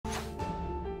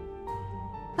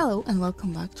Hello and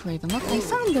welcome back to Evna. I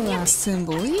found the last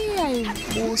symbol. Yeah,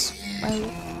 I was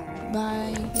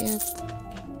by it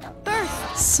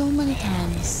so many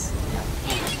times.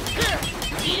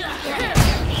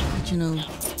 But you know,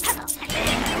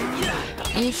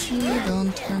 if you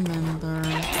don't remember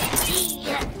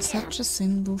such a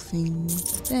simple thing,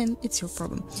 then it's your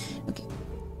problem. Okay.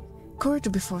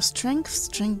 Courage before strength,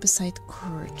 strength beside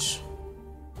courage.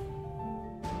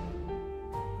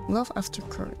 Love after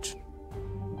courage.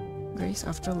 Grace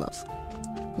after love.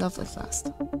 Love at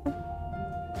last.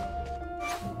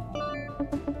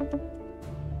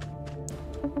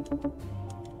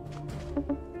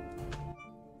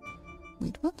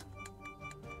 Wait, what?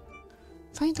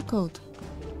 Find the code.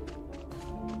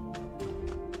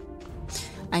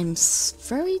 I'm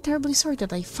very terribly sorry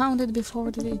that I found it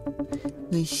before the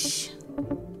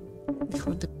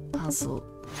puzzle.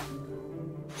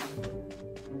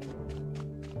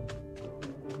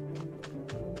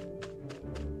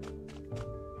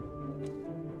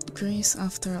 Grace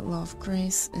after love.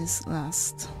 Grace is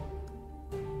last.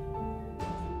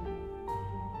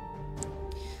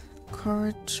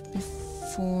 Courage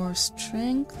before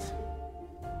strength.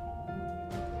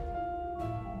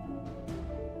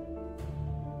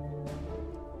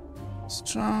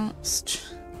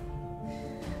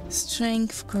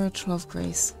 Strength, courage, love,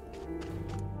 grace.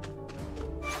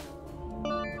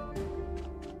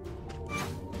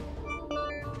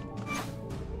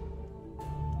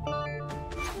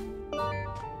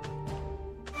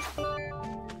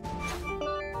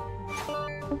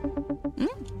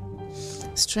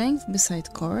 Strength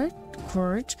beside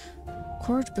courage,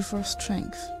 courage before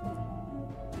strength.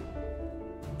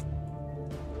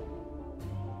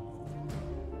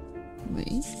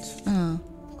 Wait,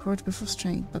 courage before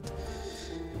strength, but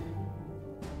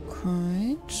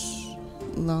courage,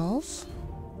 love,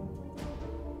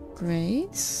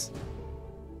 grace.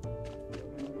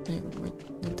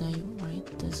 Did I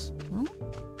write this wrong?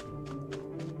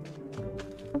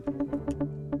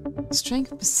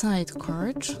 Strength beside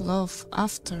courage, love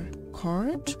after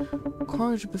courage,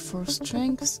 courage before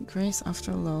strength, grace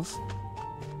after love.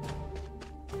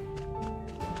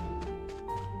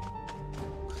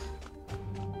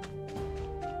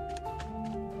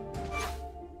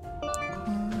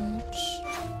 Courage,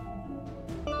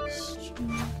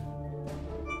 strength.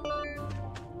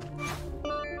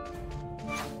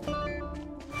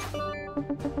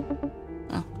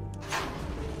 Oh.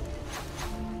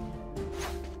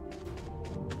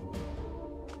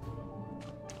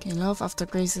 Okay, love after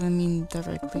grace doesn't mean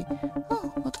directly.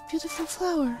 Oh, what a beautiful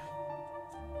flower!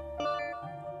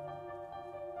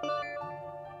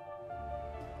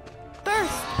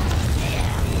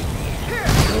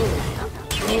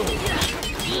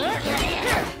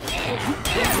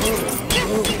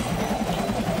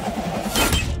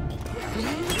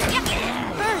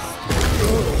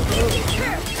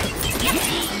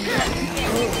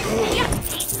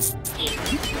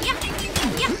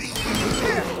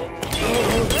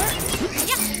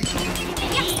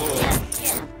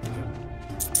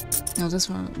 Now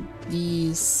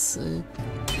this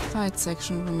fight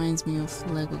section reminds me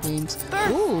of Lego games.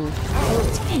 Ooh,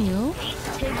 that's new.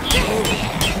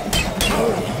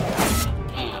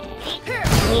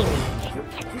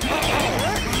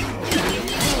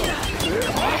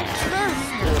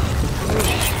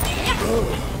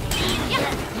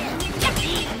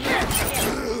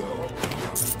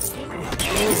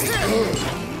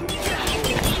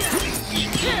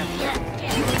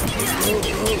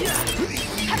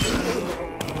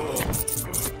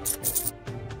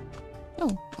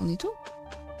 Oh, only two?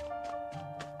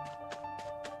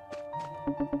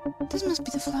 This must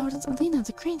be the flower that Alina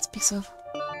the crane speaks of.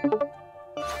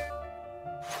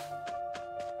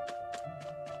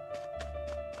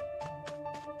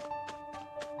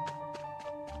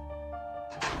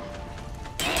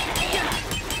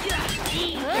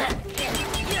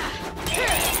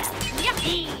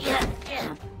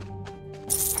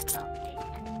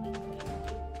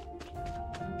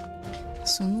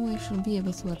 Soon we should be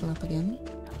able to level up again.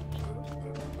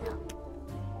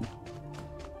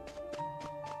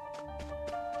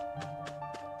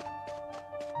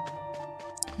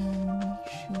 And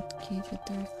we should give it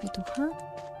directly to her.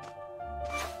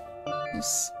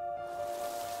 Yes.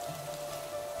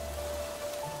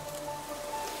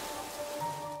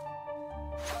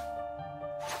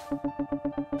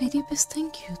 My deepest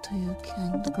thank you to you,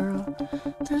 kind girl.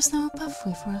 There is now a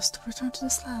pathway for us to return to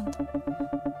this land.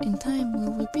 In time, we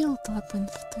will rebuild the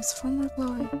labyrinth to its former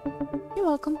glory. You're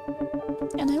welcome,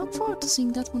 and I look forward to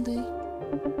seeing that one day.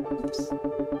 Oops.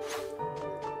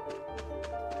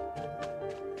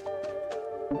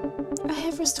 I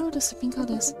have restored the sleeping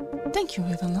goddess. Thank you,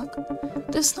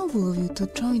 Ravenlock. There's noble of you to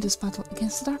join this battle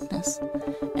against the darkness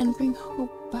and bring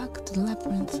hope back to the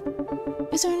labyrinth.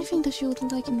 Is there anything that you would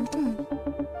like in return?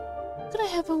 Could I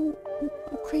have a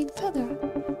crane feather?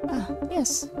 Ah,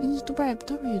 yes, you need to bribe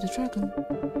W the dragon.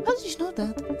 How did you know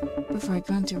that? Before I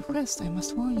grant your request, I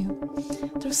must warn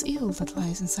you. There's evil that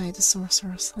lies inside the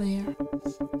sorcerer's lair.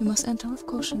 You must enter with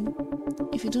caution.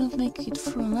 If you do not make it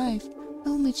through alive, I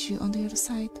will meet you on the other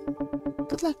side.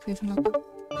 Good luck, Ravenlock.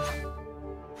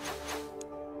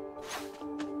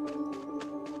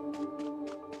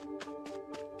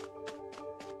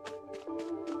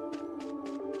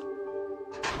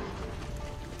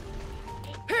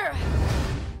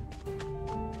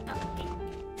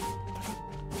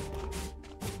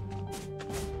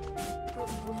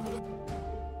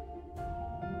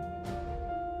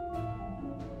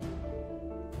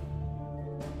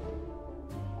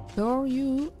 For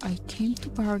you, I came to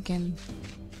bargain.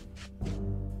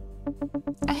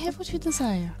 I have what you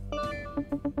desire.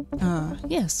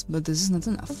 Yes, but this is not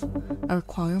enough. I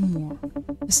require more.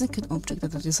 The second object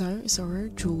that I desire is a rare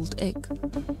jeweled egg.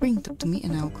 Bring it up to me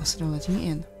and I will consider letting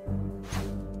you in.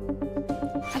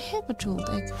 I have a jeweled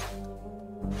egg.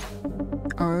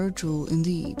 A rare jewel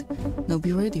indeed. Now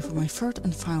be ready for my third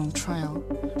and final trial,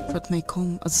 for it may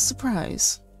come as a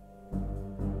surprise.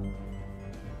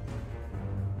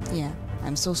 Yeah,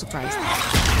 I'm so surprised.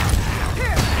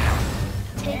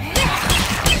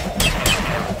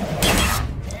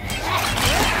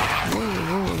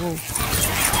 Whoa.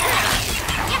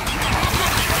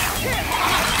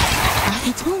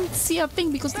 I don't see a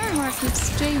thing because the camera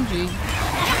keeps changing.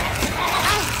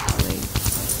 Wait.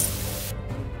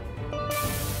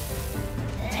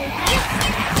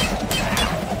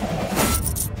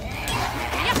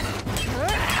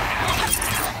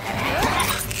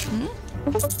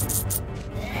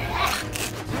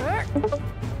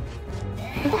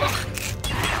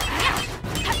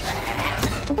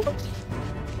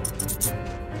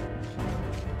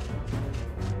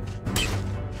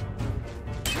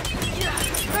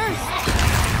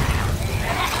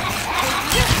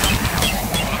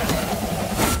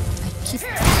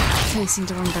 Facing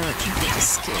the wrong direction with this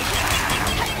skill.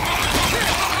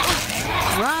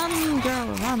 Run, girl,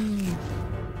 run!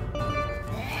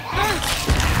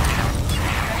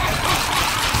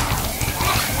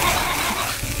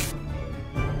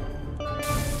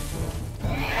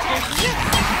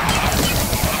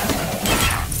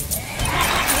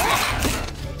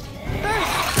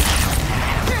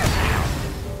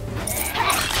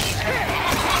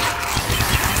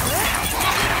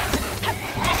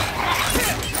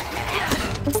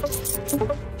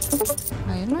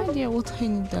 I have no idea what I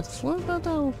need that for, but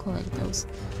I will collect those.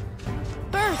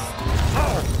 Burst!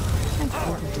 And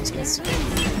four of those guys.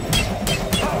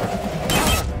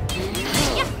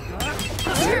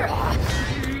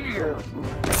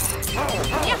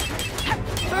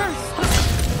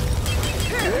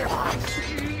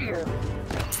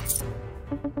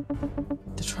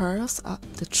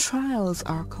 The trials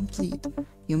are complete.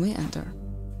 You may enter.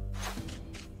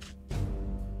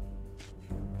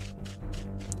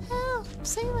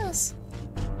 Save us!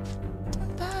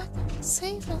 Turn back!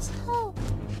 Save us! Help!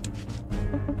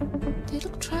 They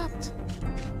look trapped.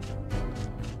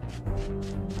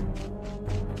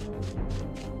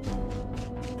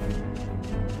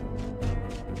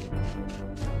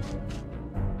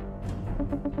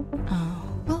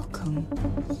 Welcome.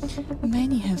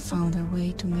 Many have found their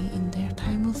way to me in their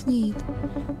time of need,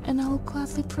 and I will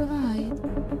gladly provide.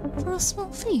 For a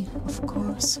small fee, of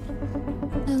course.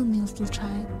 Tell me, little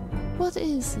child. What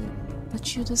is it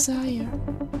that you desire?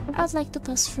 I'd like to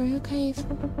pass through your cave.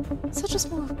 Such a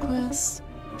small request.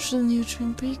 Should a new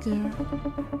dream bigger?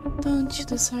 Don't you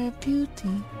desire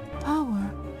beauty,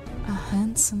 power, a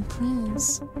handsome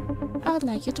prince? I'd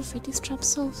like you to free these trapped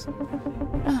souls.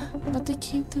 But they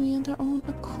came to me on their own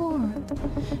accord,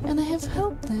 and I have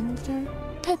helped them with their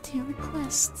petty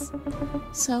requests.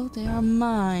 So they are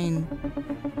mine.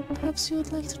 Perhaps you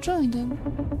would like to join them.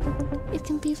 It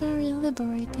can be very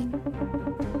liberating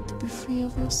to be free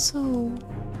of your soul.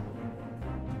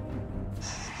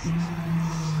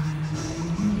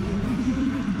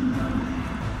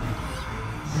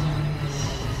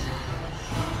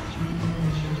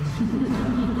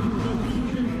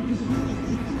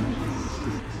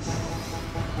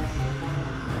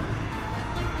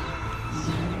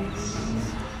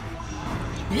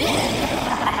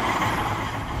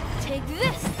 Take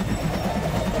this.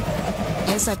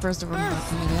 Yes, I pressed the wrong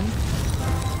button again.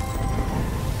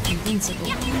 Invincible.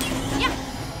 Yeah.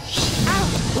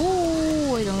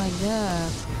 Oh, I don't like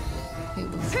that.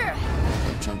 Okay,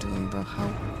 I'm trying to remember how.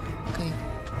 Okay.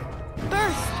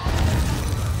 Burst.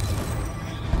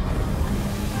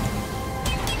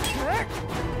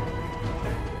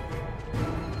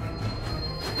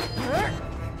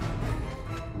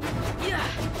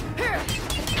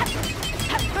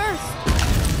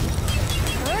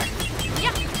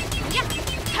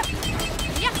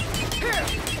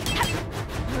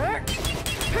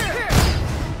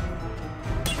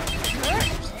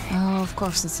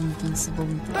 course it's invincible.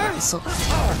 So...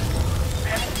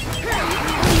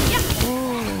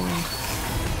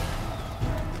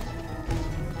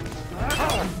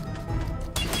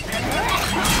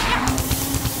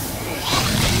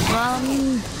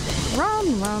 Run!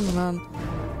 Run, run, run.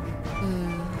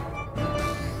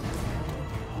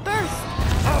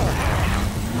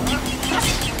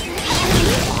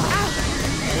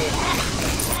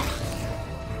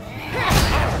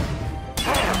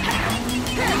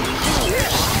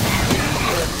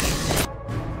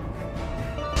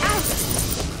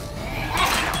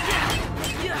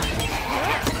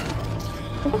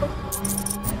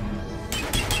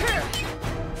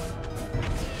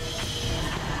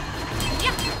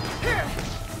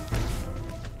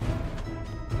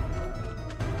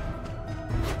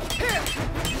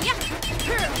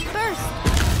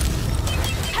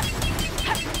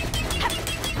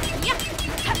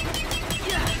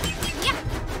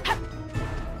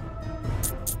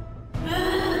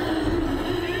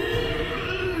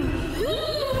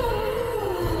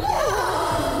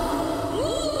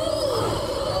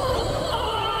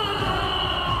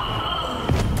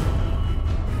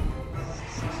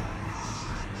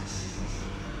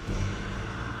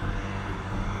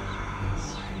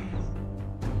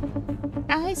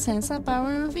 I sense a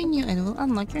power within you and will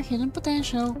unlock your hidden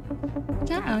potential.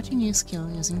 Try out your new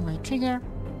skill using right trigger.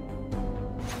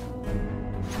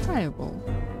 Fireball.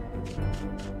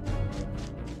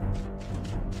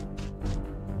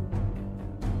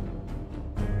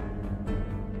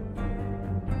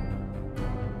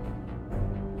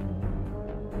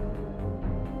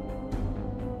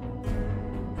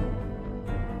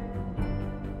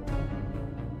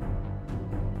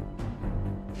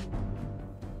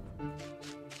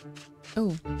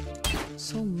 Oh,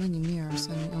 so many mirrors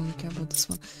and I only care about this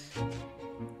one.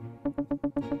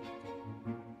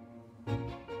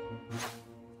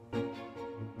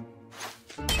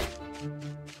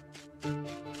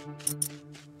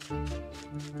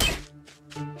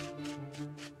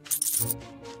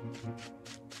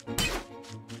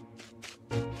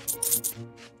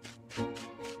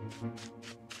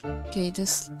 Okay,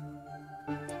 just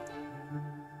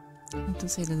to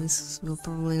say that this will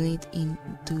probably lead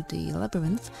into the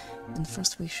labyrinth, and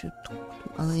first we should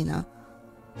talk to Elena.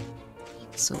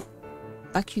 So,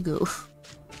 back you go.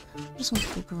 Just want to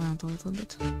poke around a little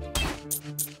bit.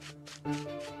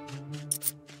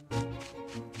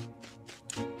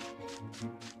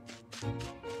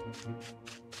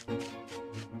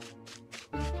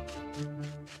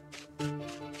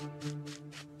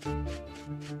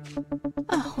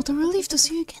 Ah, what a relief to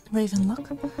see you again,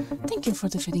 Ravenlock. Thank you for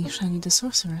defeating Shiny the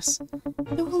Sorceress.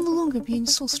 There will no longer be any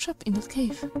souls trapped in that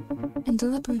cave, and the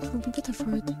labyrinth will be better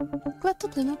for it. Glad to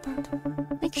play my part.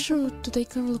 Make sure to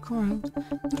take a look around,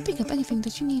 and pick up anything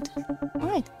that you need.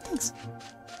 Alright, thanks.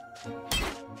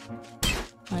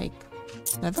 Like,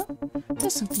 lever?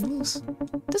 There's something loose.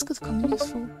 This could come in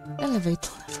useful. Elevate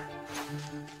the lever.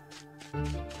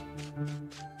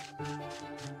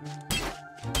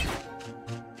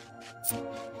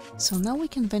 So now we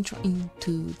can venture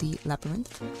into the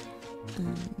labyrinth.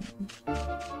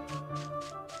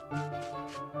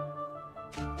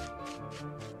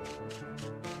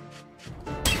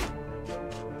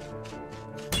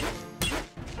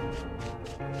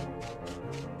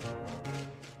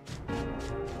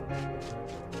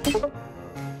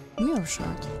 Mirror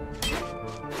shard.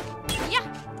 Yeah.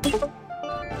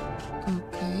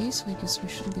 Okay, so I guess we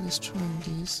should be destroying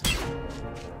these.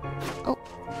 Oh.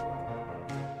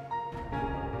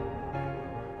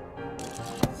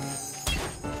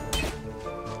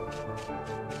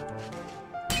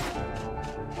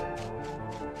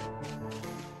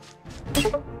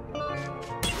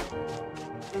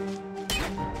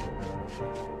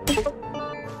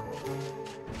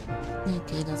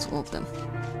 Okay, that's all of them.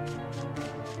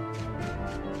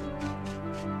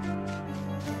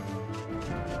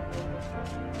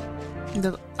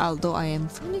 Although I am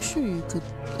fairly sure you could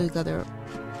gather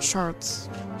shards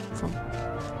from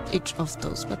each of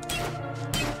those, but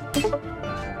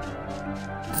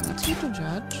I'm not here to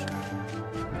judge.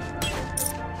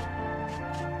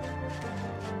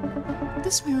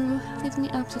 This mirror will lead me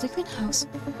up to the greenhouse.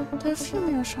 There are a few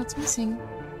mirror shards missing.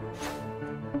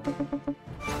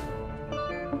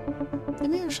 The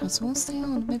mirror shards won't stay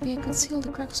on. Maybe I could seal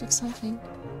the cracks with something.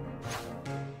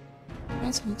 I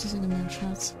just want to see the mirror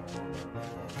shards.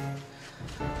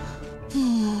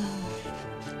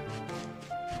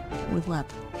 With what?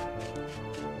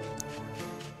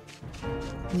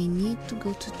 We need to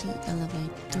go to the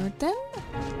elevator then?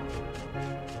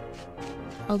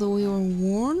 Although we were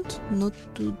warned not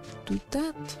to do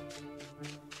that.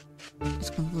 It's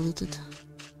convoluted.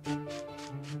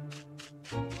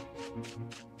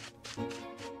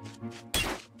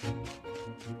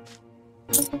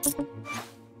 It's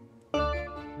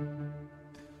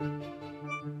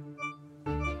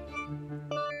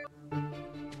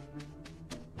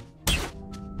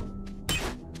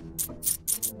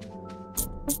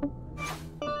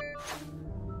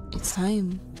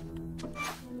time.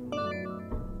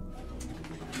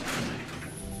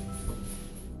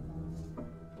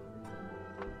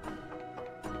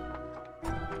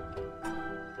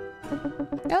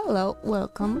 Hello,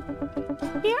 welcome.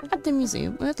 Here at the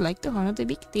museum, we would like to honor the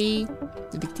Big T.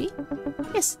 The Big T?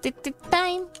 Yes, the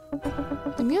time!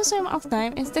 The Museum of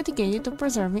Time is dedicated to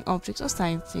preserving objects of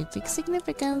scientific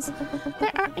significance.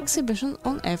 There are exhibitions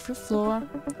on every floor.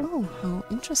 Oh, how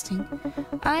interesting.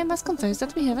 I must confess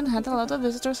that we haven't had a lot of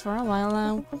visitors for a while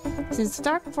now. Since the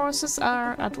dark forces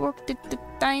are at work, the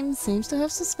time seems to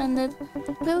have suspended.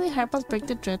 Will you help us break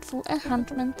the dreadful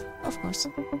enchantment? Of course.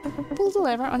 Pull the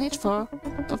lever on each floor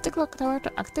of the clock tower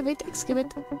to activate the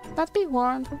exhibit, but be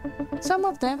warned, some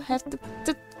of them have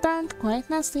turned quite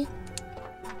nasty.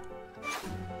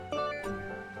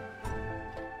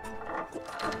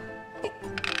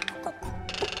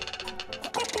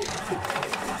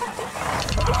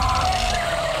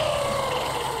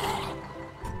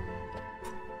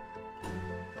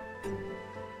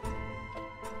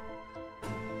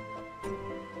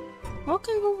 What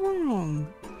can go wrong?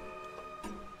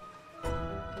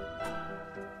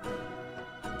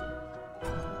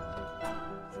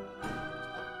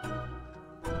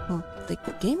 Well, the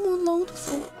game will load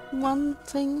for one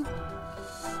thing.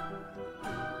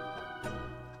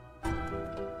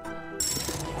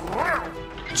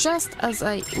 Just as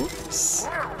I... Oops.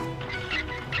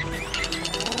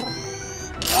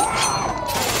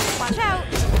 Watch out!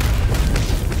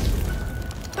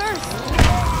 Burst!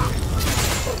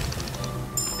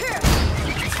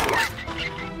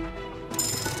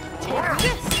 Take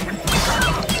this!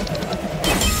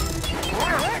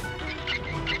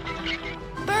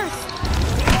 Burst!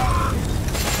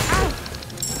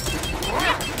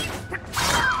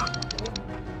 Ow!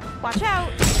 Watch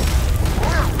out!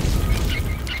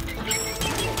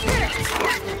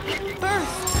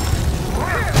 Burst!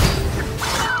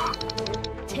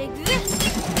 Take this!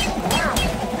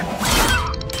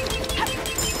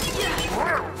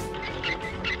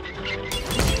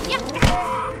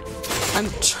 I'm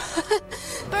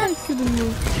I couldn't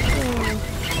move. Oh.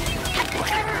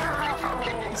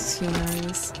 It's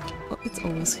hilarious. Oh, it's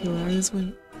always hilarious when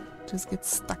it just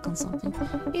gets stuck on something.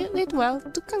 You did well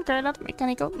to conquer that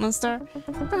mechanical monster.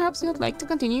 Perhaps you'd like to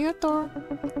continue your tour.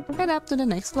 Head up to the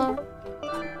next floor.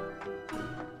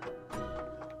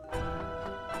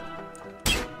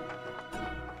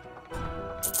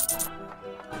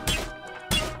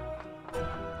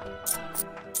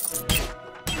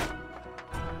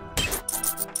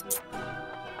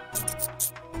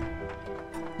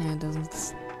 Yeah,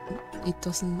 it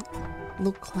doesn't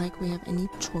look like we have any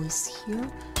choice here.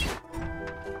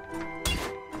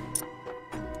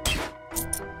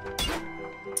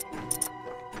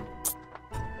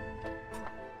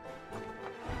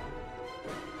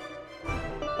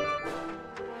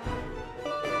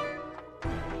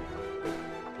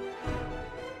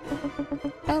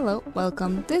 Hello,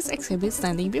 welcome. This exhibit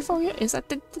standing before you is a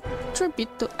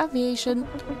tribute to aviation.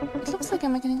 It looks like a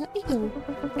mechanical eagle.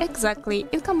 Exactly,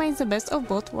 it combines the best of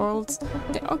both worlds,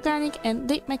 the organic and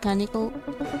the mechanical,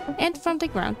 and from the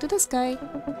ground to the sky.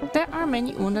 There are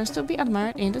many wonders to be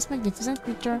admired in this magnificent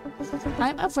creature.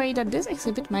 I'm afraid that this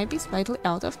exhibit might be slightly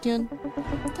out of tune.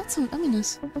 That sounds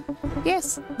ominous.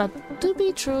 Yes, but to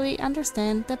be truly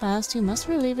understand the past, you must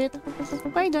relive it.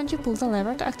 Why don't you pull the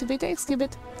lever to activate the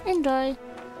exhibit? Enjoy!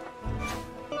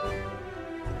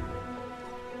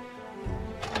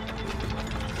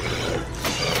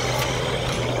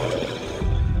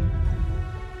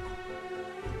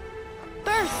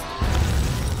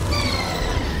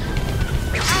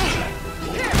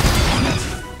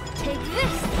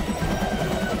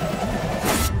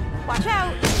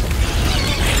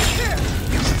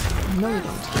 No, we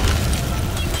don't.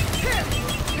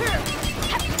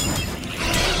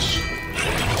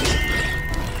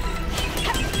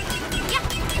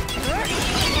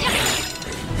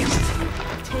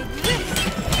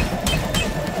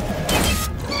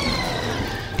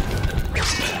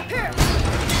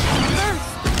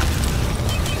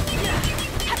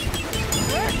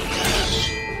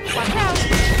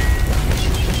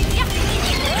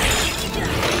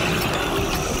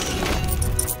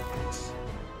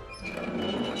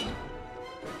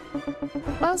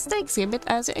 Was the exhibit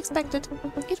as you expected?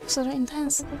 It was rather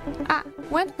intense.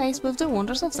 When faced with the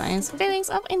wonders of science, feelings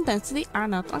of intensity are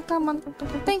not uncommon.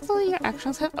 Thankfully, your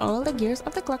actions have all the gears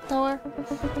of the clock tower.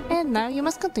 And now you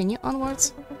must continue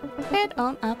onwards. Head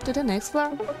on up to the next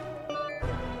floor.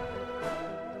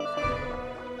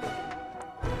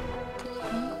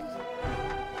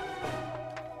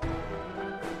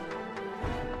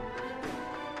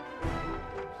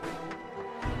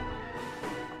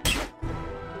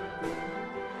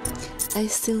 I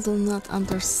still do not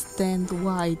understand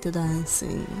why the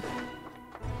dancing.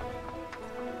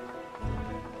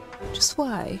 Just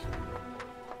why?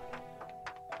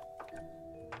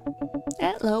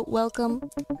 Hello, welcome.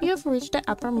 You've reached the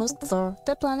uppermost floor,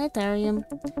 the planetarium.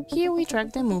 Here we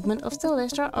track the movement of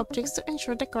celestial objects to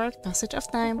ensure the correct passage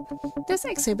of time. This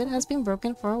exhibit has been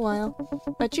broken for a while,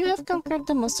 but you have conquered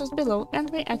the monsters below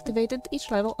and reactivated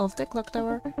each level of the clock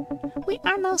tower. We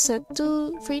are now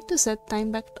free to set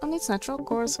time back on its natural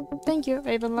course. Thank you,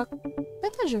 Ravenlock. My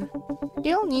pleasure.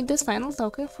 You'll need this final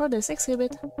token for this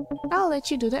exhibit. I'll let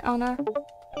you do the honor.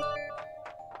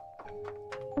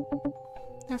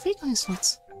 There are 3 coin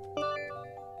slots.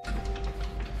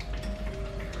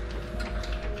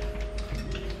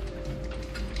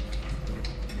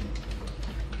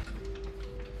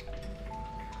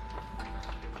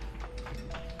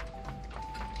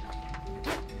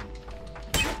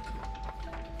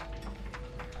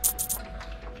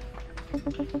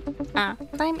 Ah,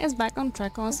 time is back on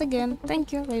track once again.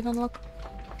 Thank you, Ravenlock.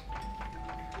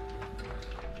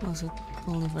 Was it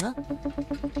only for that?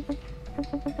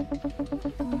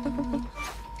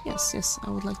 Yes, I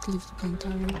would like to leave the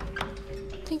planetarium.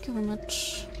 Thank you very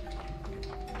much.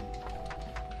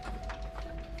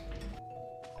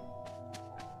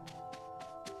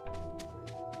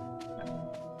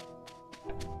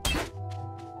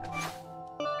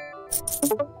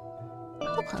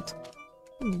 Top hat.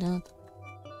 Give me that.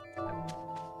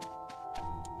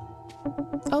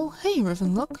 Oh, hey,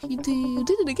 Ravenlock, you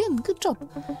did it again. Good job.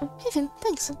 Haven,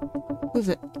 thanks. With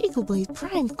the Eagle Blade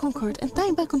primed, conquered, and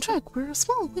time back on track, there's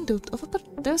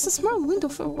a small window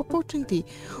of opportunity,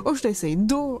 or should I say,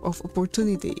 door of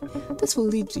opportunity. This will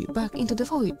lead you back into the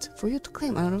void for you to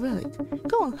claim another relic.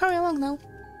 Go on, hurry along now.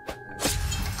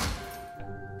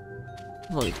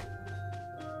 Void.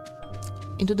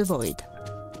 Into the void.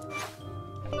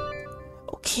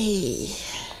 Okay.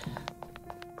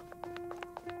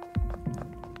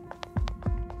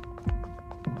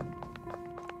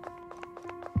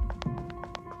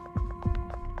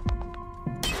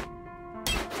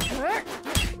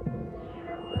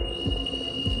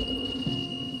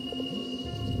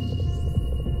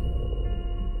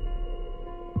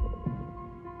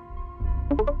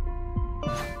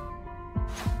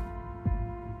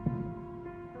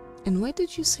 And why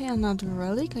did you say another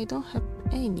relic? I don't have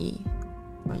any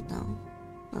right now.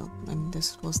 Well, I mean,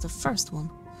 this was the first one.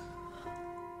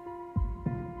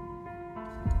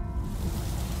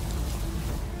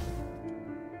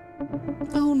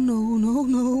 Oh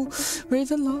no,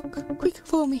 Ravenlock, quick,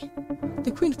 follow me.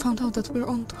 The queen found out that we're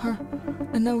on to her,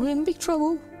 and now we're in big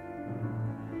trouble.